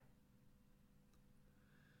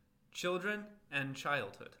Children and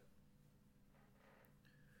childhood.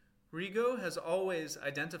 Rego has always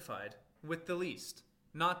identified with the least,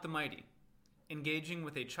 not the mighty, engaging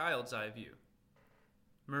with a child's eye view.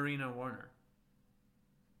 Marina Warner.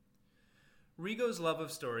 Rego's love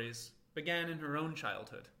of stories began in her own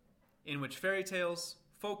childhood, in which fairy tales,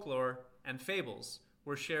 folklore, and fables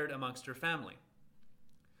were shared amongst her family.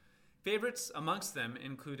 Favorites amongst them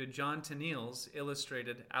included John Tenniel's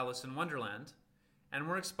illustrated Alice in Wonderland, and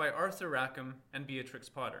works by Arthur Rackham and Beatrix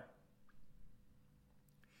Potter.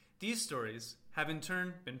 These stories have in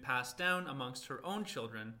turn been passed down amongst her own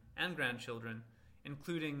children and grandchildren,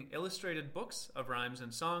 including illustrated books of rhymes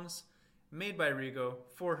and songs made by Rego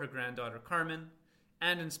for her granddaughter Carmen,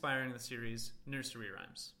 and inspiring the series Nursery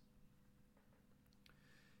Rhymes.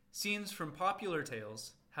 Scenes from popular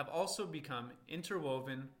tales have also become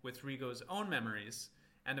interwoven with Rego's own memories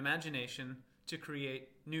and imagination to create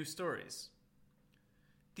new stories.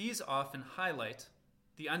 These often highlight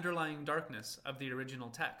the underlying darkness of the original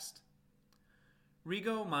text.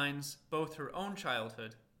 Rego mines both her own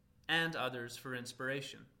childhood and others for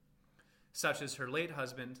inspiration, such as her late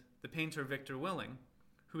husband, the painter Victor Willing,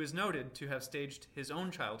 who is noted to have staged his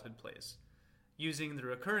own childhood plays, using the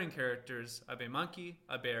recurring characters of a monkey,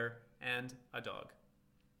 a bear, and a dog.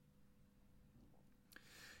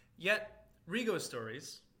 Yet, Rego's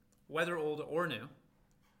stories, whether old or new,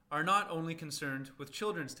 are not only concerned with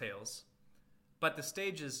children's tales, but the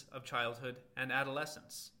stages of childhood and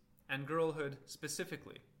adolescence, and girlhood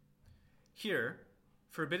specifically. Here,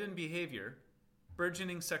 forbidden behavior,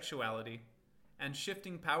 burgeoning sexuality, and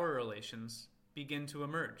shifting power relations begin to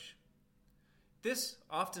emerge. This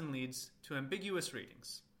often leads to ambiguous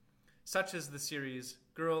readings, such as the series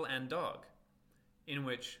Girl and Dog, in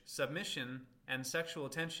which submission and sexual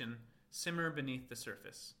tension simmer beneath the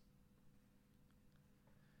surface.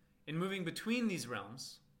 In moving between these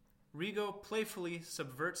realms, Rego playfully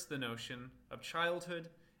subverts the notion of childhood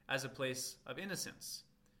as a place of innocence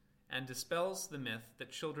and dispels the myth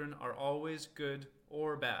that children are always good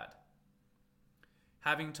or bad.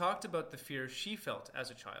 Having talked about the fear she felt as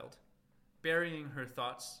a child, burying her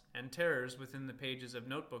thoughts and terrors within the pages of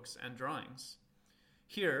notebooks and drawings,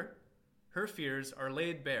 here her fears are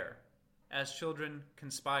laid bare as children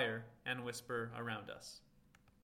conspire and whisper around us.